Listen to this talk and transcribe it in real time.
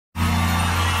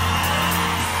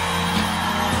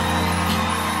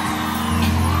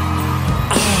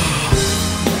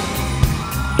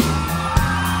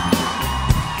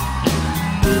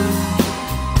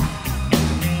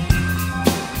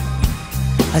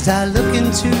As I look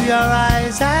into your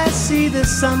eyes, I see the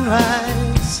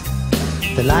sunrise.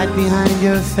 The light behind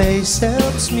your face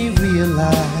helps me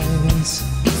realize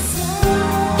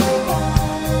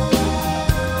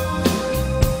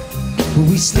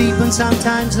we sleep and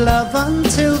sometimes love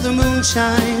until the moon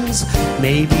shines.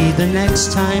 Maybe the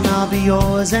next time I'll be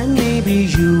yours and maybe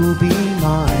you'll be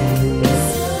mine.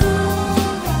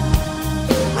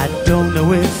 I don't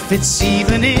know if it's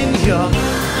even in your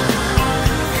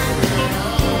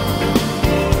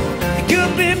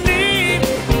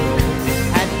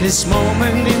this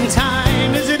moment in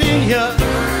time. Is it in here?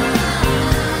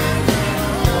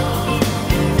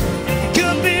 It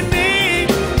could be me,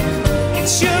 it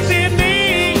should be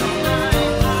me.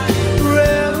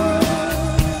 Forever,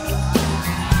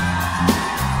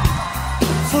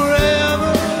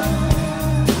 forever.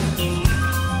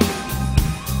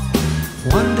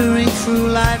 Wandering through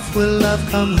life, will love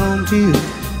come home to you?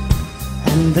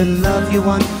 And the love you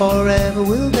want forever,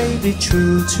 will they be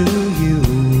true to you?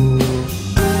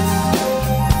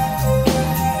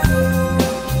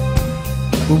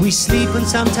 We sleep and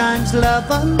sometimes love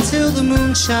until the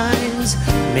moon shines.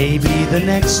 Maybe the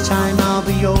next time I'll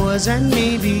be yours and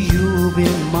maybe you'll be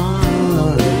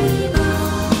mine.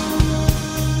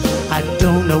 I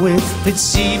don't know if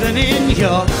it's even in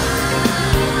your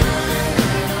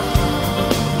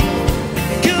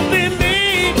could be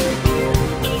me.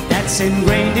 That's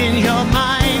ingrained in your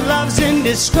mind. Love's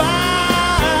indescribable.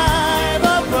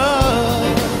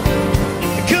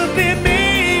 It could be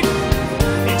me.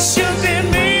 It should be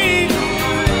me.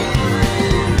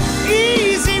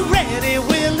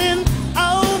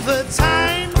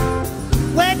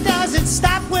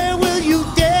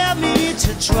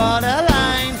 Draw the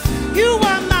line. You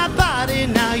want my body,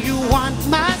 now you want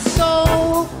my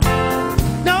soul.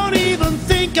 Don't even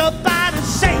think about it,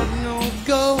 say no,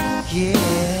 go, yeah.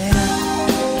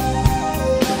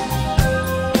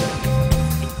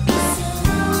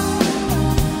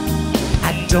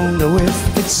 I don't know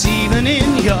if it's even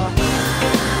in your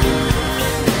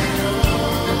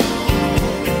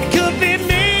could be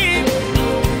me.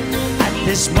 At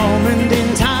this moment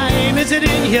in time, is it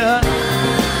in here?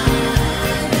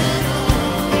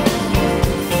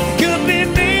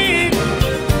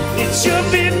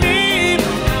 Should be me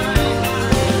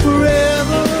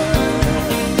forever.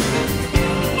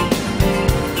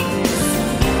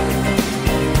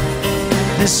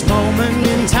 This moment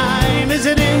in time, is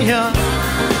it in here?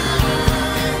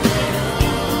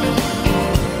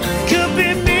 Could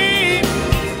be me.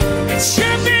 It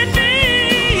should be.